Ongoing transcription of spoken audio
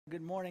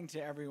Good morning to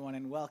everyone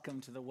and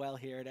welcome to the Well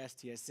here at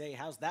STSA.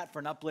 How's that for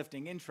an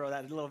uplifting intro,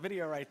 that little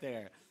video right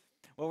there?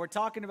 What we're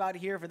talking about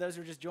here, for those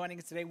who are just joining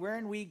us today, we're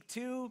in week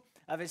 2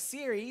 of a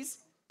series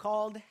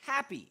called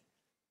Happy.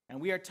 And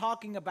we are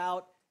talking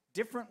about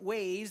different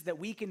ways that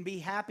we can be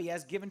happy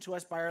as given to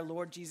us by our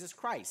Lord Jesus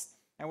Christ.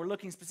 And we're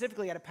looking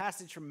specifically at a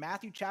passage from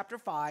Matthew chapter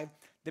 5,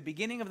 the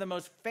beginning of the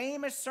most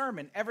famous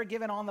sermon ever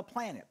given on the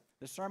planet,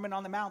 the Sermon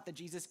on the Mount that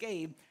Jesus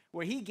gave,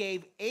 where he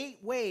gave 8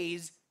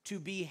 ways to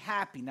be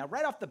happy. Now,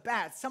 right off the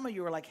bat, some of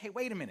you are like, hey,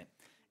 wait a minute.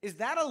 Is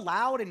that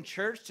allowed in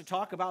church to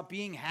talk about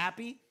being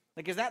happy?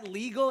 Like, is that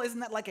legal? Isn't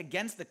that like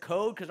against the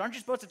code? Because aren't you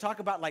supposed to talk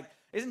about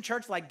isn't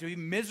church like to be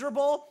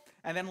miserable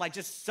and then like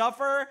just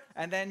suffer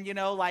and then,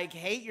 like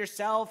hate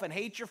yourself and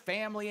hate your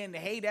family and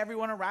hate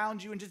everyone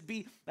around you and just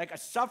be like a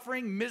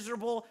suffering,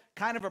 miserable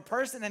kind of a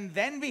person and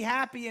then be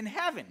happy in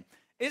heaven?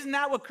 Isn't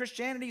that what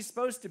Christianity is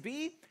supposed to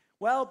be?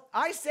 Well,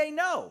 I say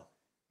no.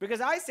 Because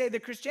I say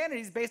that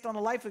Christianity is based on the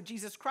life of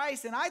Jesus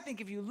Christ, and I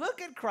think if you look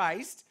at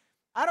Christ,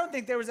 I don't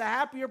think there was a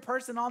happier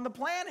person on the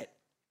planet.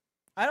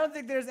 I don't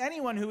think there's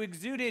anyone who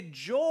exuded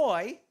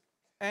joy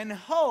and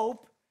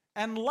hope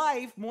and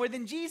life more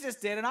than Jesus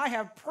did, and I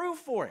have proof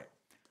for it.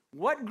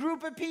 What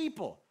group of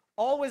people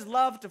always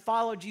love to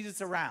follow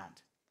Jesus around?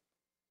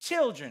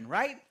 Children,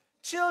 right?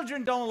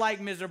 Children don't like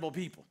miserable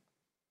people.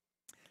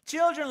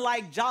 Children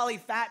like jolly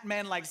fat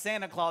men like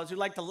Santa Claus who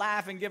like to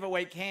laugh and give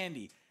away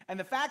candy. And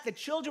the fact that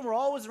children were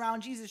always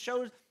around Jesus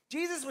shows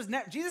Jesus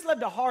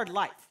lived a hard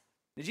life.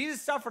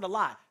 Jesus suffered a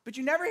lot, but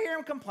you never hear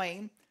him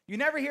complain. You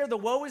never hear the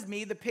woe is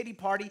me, the pity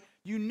party.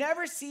 You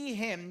never see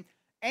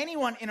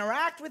anyone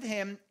interact with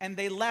him, and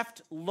they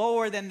left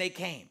lower than they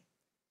came.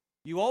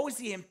 You always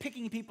see him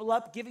picking people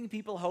up, giving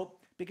people hope,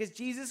 because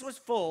Jesus was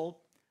full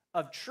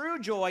of true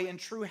joy and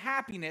true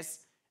happiness.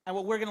 And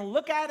what we're going to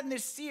look at in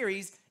this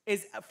series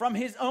is from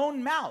his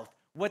own mouth,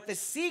 what the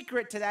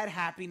secret to that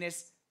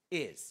happiness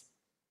is.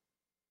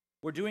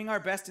 We're doing our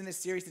best in this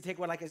series to take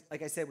what,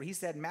 like I said, what he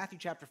said in Matthew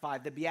chapter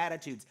 5, the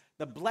Beatitudes,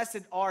 the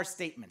blessed are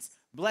statements.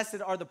 Blessed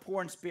are the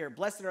poor in spirit.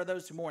 Blessed are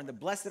those who mourn. The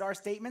blessed are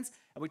statements.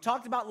 And we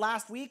talked about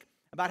last week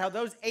about how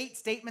those 8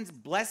 statements,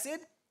 blessed,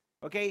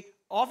 okay,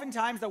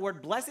 oftentimes the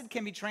word blessed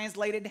can be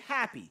translated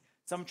happy.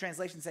 Some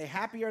translations say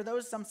happy are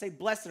those. Some say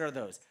blessed are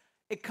those.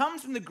 It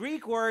comes from the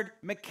Greek word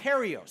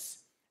makarios.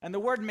 And the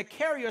word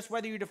makarios,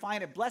 whether you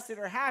define it blessed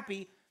or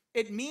happy,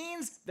 it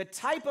means the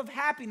type of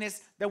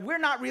happiness that we're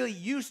not really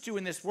used to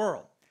in this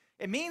world.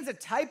 It means a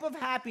type of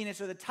happiness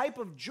or the type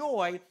of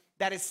joy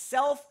that is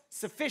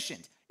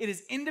self-sufficient. It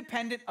is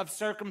independent of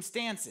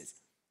circumstances.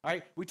 All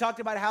right, we talked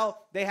about how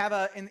they have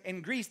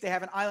in Greece, they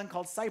have an island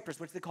called Cyprus,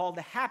 which they call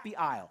the Happy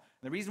Isle.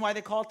 And the reason why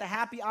they call it the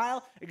Happy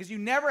Isle is because you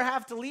never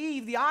have to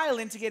leave the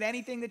island to get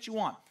anything that you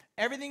want.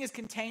 Everything is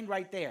contained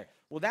right there.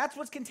 Well, that's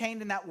what's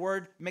contained in that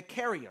word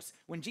makarios.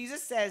 When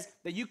Jesus says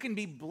that you can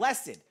be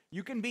blessed,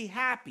 you can be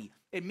happy,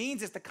 it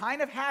means it's the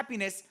kind of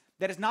happiness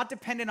that is not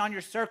dependent on your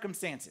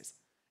circumstances.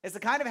 It's the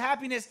kind of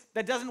happiness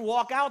that doesn't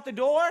walk out the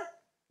door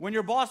when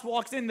your boss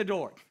walks in the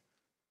door.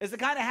 It's the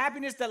kind of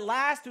happiness that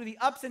lasts through the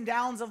ups and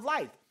downs of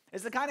life.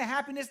 It's the kind of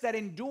happiness that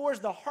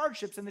endures the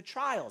hardships and the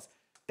trials.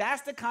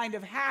 That's the kind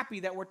of happy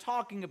that we're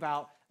talking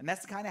about, and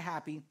that's the kind of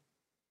happy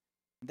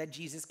that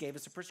Jesus gave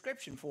us a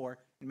prescription for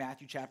in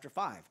Matthew chapter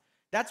 5.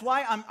 That's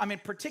why I'm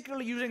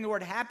particularly using the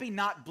word happy,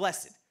 not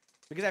blessed,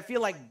 because I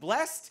feel like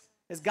blessed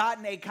has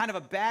gotten a kind of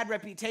a bad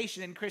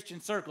reputation in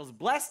Christian circles.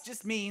 Blessed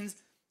just means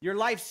your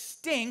life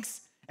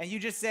stinks and you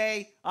just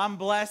say, I'm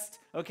blessed,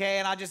 okay,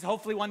 and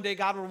hopefully one day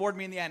God will reward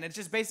me in the end. It's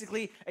just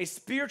basically a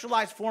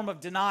spiritualized form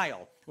of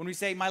denial when we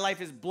say my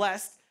life is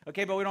blessed,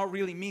 okay, but we don't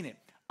really mean it.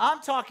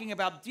 I'm talking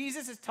about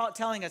Jesus is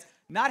telling us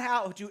not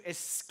how to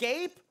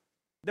escape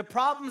the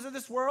problems of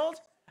this world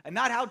and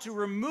not how to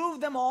remove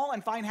them all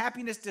and find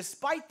happiness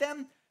despite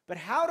them, but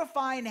how to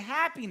find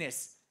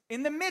happiness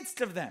in the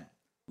midst of them,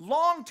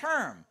 long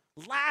term,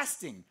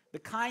 lasting, the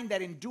kind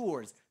that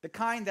endures, the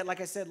kind that,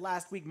 like I said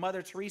last week,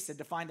 Mother Teresa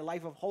defined a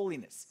life of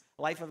holiness,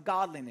 a life of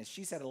godliness.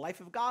 She said a life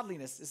of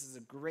godliness, this is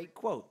a great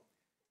quote,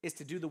 is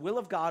to do the will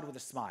of God with a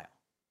smile.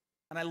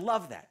 And I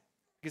love that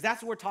because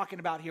that's what we're talking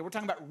about here. We're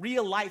talking about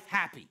real life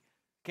happy.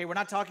 Okay, we're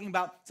not talking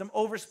about some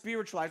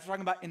over-spiritualized. We're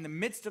talking about in the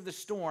midst of the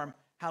storm,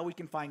 how we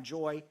can find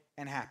joy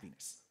and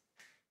happiness.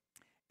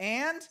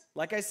 And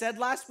like I said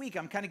last week,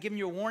 I'm kind of giving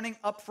you a warning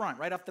up front,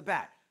 right off the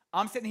bat.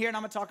 I'm sitting here and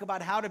I'm going to talk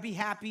about how to be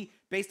happy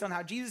based on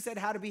how Jesus said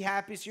how to be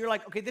happy. So you're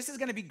like, okay, this is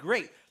going to be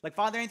great. Like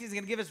Father Anthony's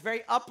going to give us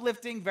very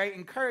uplifting, very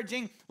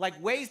encouraging, like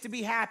ways to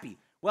be happy.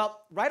 Well,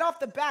 right off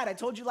the bat, I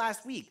told you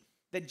last week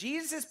that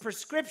Jesus'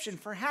 prescription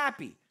for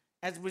happy,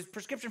 as was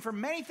prescription for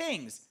many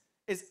things,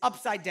 is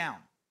upside down.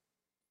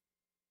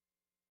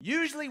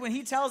 Usually when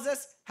he tells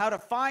us how to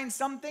find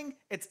something,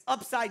 it's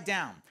upside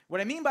down.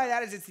 What I mean by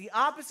that is it's the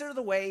opposite of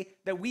the way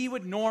that we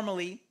would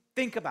normally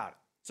think about it.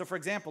 So for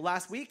example,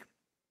 last week,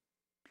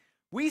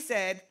 we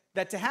said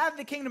that to have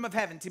the kingdom of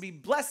heaven, to be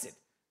blessed,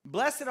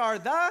 blessed are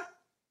the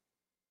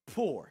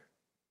poor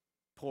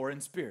in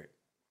spirit,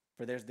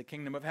 for there's the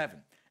kingdom of heaven.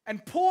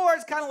 And poor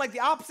is kind of like the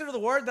opposite of the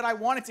word that I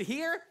wanted to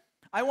hear.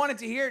 I wanted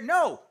to hear,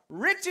 no,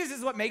 riches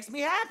is what makes me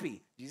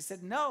happy. Jesus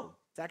said, no,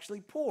 it's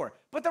actually poor,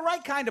 but the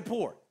right kind of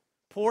poor.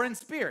 Poor in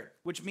spirit,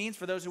 which means,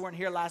 for those who weren't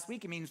here last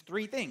week, it means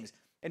three things.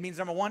 It means,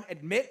 number one,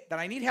 admit that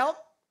I need help.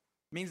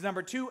 It means,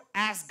 number two,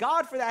 ask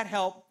God for that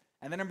help.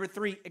 And then number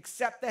three,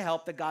 accept the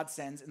help that God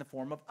sends in the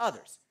form of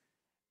others.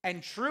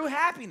 And true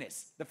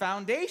happiness, the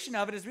foundation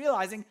of it is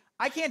realizing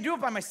I can't do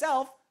it by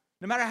myself.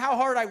 No matter how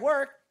hard I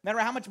work, no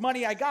matter how much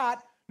money I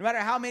got, no matter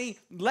how many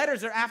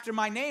letters are after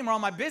my name or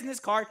on my business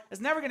card, it's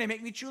never going to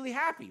make me truly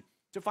happy.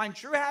 To find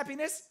true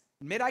happiness,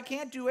 admit I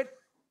can't do it,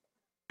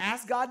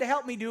 ask God to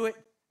help me do it,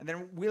 and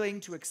then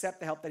willing to accept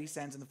the help that he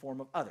sends in the form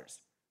of others.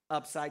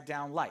 Upside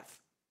down life.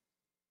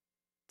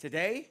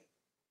 Today,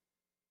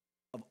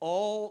 of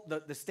all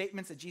the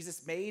statements that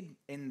Jesus made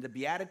in the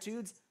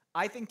Beatitudes,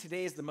 I think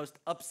today is the most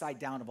upside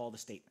down of all the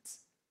statements.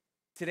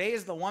 Today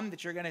is the one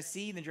that you're going to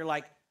see that you're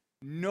like,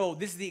 no,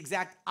 this is the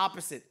exact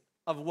opposite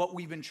of what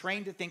we've been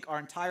trained to think our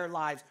entire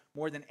lives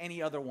more than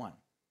any other one.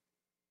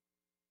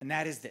 And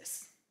that is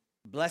this: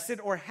 blessed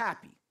or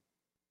happy.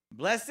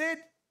 Blessed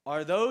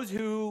are those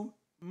who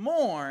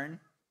mourn,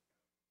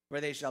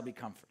 for they shall be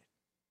comforted.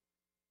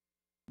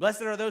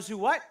 Blessed are those who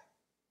what?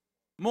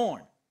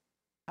 Mourn.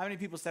 How many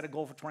people set a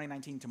goal for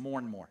 2019 to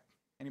mourn more?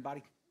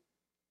 Anybody?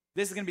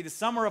 This is going to be the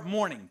summer of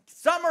mourning.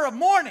 Summer of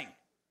mourning.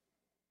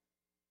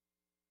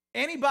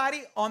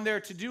 Anybody on their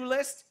to-do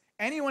list,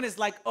 anyone is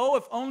like, oh,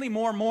 if only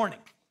more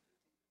mourning.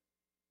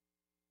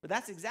 But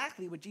that's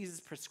exactly what Jesus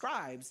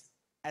prescribes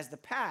as the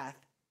path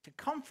to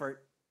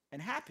comfort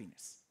and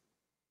happiness.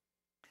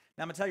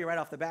 Now, I'm going to tell you right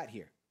off the bat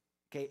here.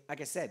 Okay,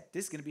 like I said,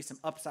 this is going to be some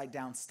upside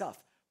down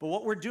stuff. But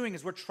what we're doing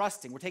is we're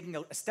trusting. We're taking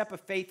a step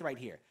of faith right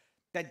here.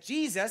 That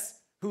Jesus,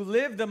 who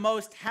lived the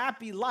most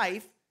happy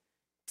life,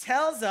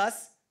 tells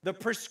us the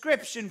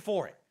prescription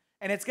for it.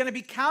 And it's going to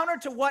be counter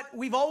to what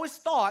we've always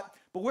thought,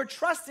 but we're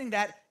trusting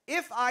that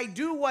if I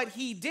do what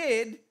he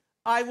did,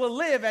 I will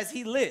live as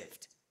he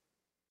lived.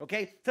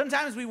 Okay?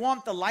 Sometimes we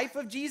want the life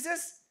of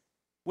Jesus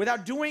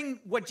without doing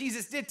what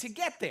Jesus did to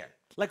get there.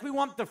 Like we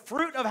want the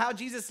fruit of how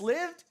Jesus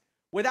lived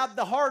without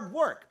the hard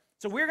work.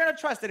 So we're going to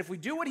trust that if we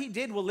do what he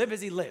did, we'll live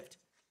as he lived.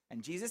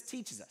 And Jesus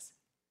teaches us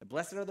that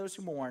blessed are those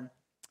who mourn,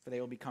 for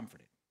they will be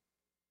comforted.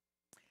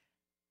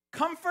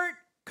 Comfort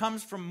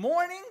comes from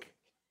mourning.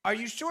 Are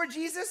you sure,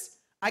 Jesus?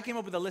 I came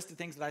up with a list of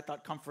things that I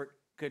thought comfort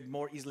could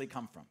more easily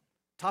come from.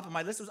 Top of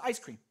my list was ice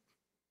cream.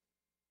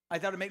 I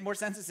thought it made more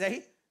sense to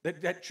say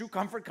that true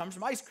comfort comes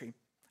from ice cream.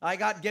 I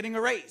got getting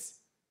a raise.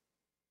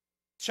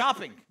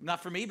 Shopping,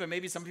 not for me, but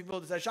maybe some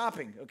people say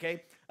shopping,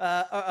 okay?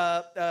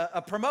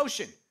 A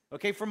promotion,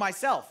 okay, for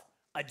myself.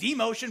 A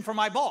demotion for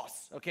my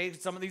boss, okay?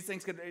 Some of these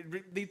things could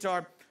lead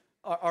to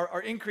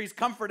our increased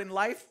comfort in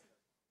life.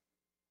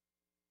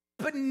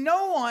 But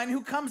no one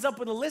who comes up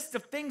with a list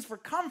of things for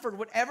comfort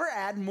would ever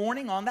add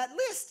mourning on that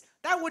list.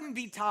 That wouldn't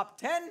be top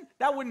 10.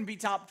 That wouldn't be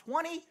top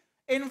 20.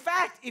 In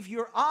fact, if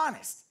you're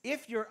honest,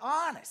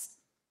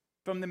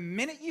 from the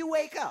minute you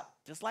wake up,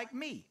 just like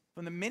me,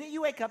 from the minute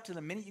you wake up to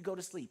the minute you go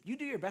to sleep, you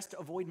do your best to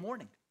avoid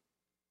mourning.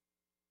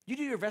 You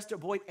do your best to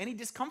avoid any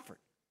discomfort.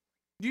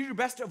 You do your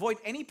best to avoid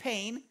any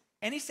pain,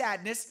 any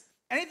sadness,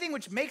 anything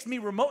which makes me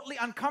remotely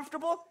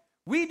uncomfortable.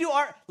 We do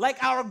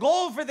our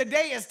goal for the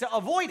day is to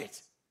avoid it.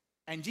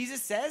 And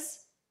Jesus says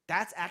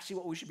that's actually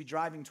what we should be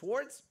driving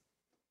towards.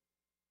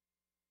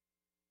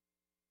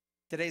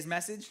 Today's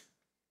message,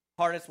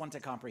 hardest one to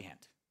comprehend,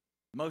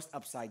 most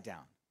upside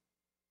down.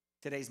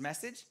 Today's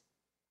message,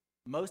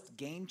 most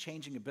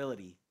game-changing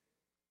ability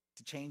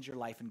to change your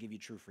life and give you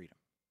true freedom.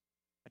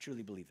 I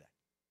truly believe that.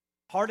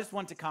 Hardest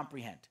one to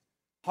comprehend.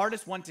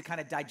 Hardest one to kind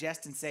of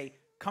digest and say,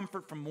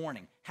 comfort from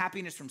mourning,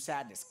 happiness from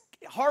sadness.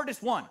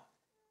 Hardest one.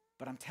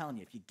 But I'm telling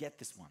you, if you get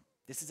this one,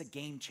 this is a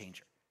game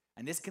changer.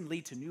 And this can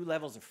lead to new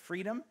levels of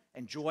freedom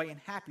and joy and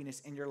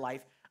happiness in your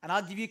life. And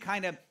I'll give you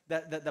kind of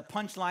the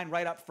punchline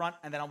right up front,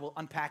 and then I will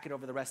unpack it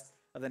over the rest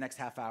of the next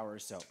half hour or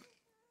so.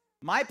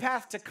 My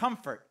path to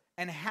comfort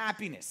and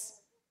happiness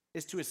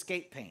is to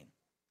escape pain.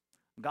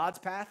 God's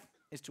path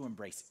is to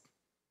embrace it.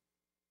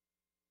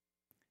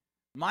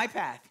 My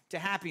path to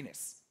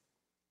happiness,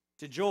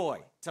 to joy,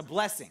 to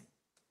blessing,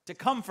 to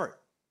comfort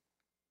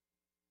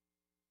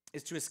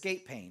is to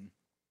escape pain.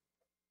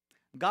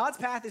 God's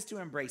path is to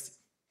embrace it.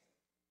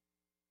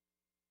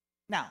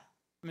 Now,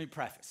 let me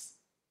preface.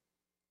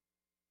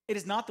 It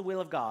is not the will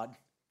of God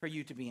for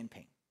you to be in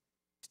pain.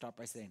 Start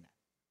by saying that.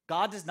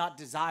 God does not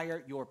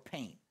desire your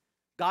pain.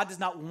 God does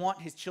not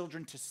want his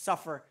children to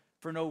suffer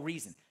for no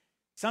reason.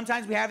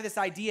 Sometimes we have this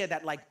idea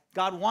that like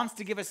God wants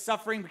to give us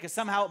suffering because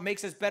somehow it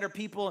makes us better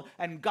people,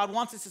 and God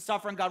wants us to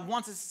suffer and God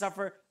wants us to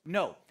suffer.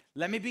 No.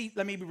 Let me be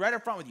right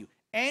up front with you.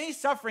 Any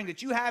suffering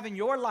that you have in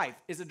your life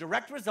is a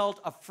direct result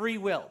of free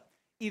will.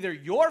 Either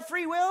your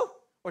free will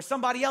or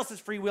somebody else's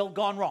free will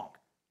gone wrong.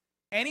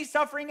 Any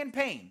suffering and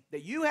pain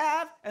that you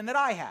have and that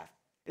I have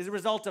is a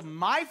result of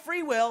my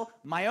free will,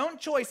 my own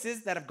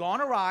choices that have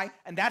gone awry,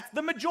 and that's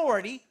the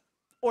majority,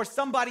 or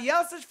somebody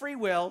else's free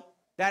will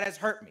that has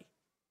hurt me.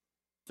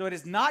 So it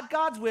is not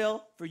God's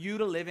will for you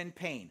to live in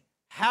pain.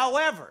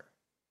 However,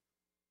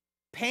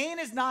 pain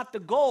is not the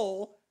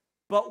goal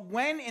But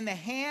when in the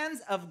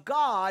hands of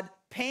God,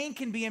 pain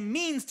can be a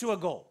means to a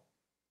goal.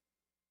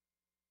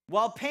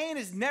 While pain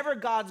is never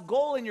God's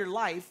goal in your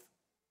life,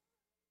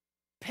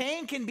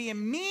 pain can be a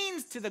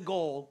means to the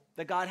goal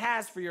that God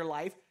has for your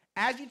life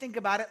as you think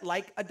about it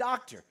like a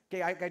doctor.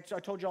 Okay, I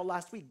told you all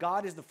last week,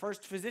 God is the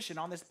first physician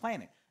on this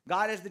planet.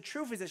 God is the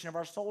true physician of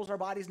our souls, our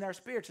bodies, and our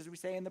spirits, as we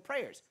say in the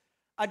prayers.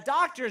 A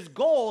doctor's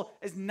goal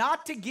is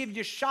not to give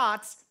you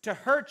shots to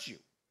hurt you.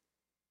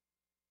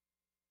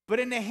 But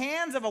in the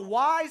hands of a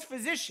wise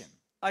physician,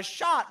 a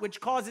shot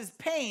which causes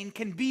pain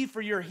can be for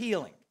your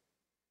healing.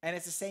 And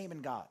it's the same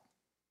in God.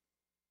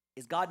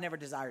 Is God never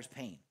desires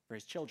pain for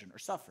his children or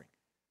suffering.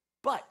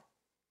 But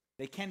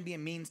they can be a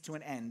means to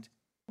an end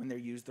when they're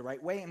used the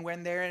right way and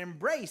when they're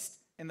embraced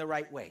in the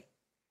right way.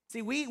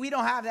 See, we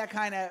don't have that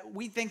kind of,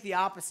 we think the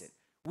opposite.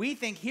 We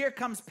think here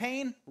comes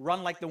pain,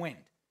 run like the wind.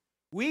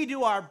 We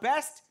do our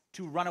best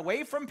to run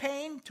away from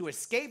pain, to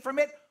escape from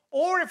it,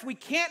 or if we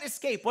can't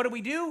escape, what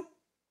do?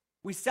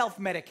 We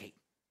self-medicate.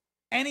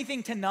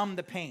 Anything to numb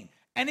the pain,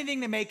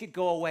 anything to make it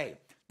go away.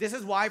 This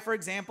is why, for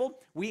example,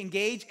 we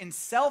engage in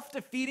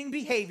self-defeating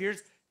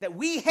behaviors that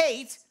we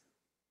hate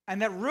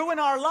and that ruin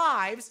our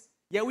lives,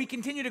 yet we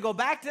continue to go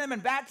back to them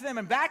and back to them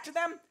and back to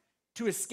them to escape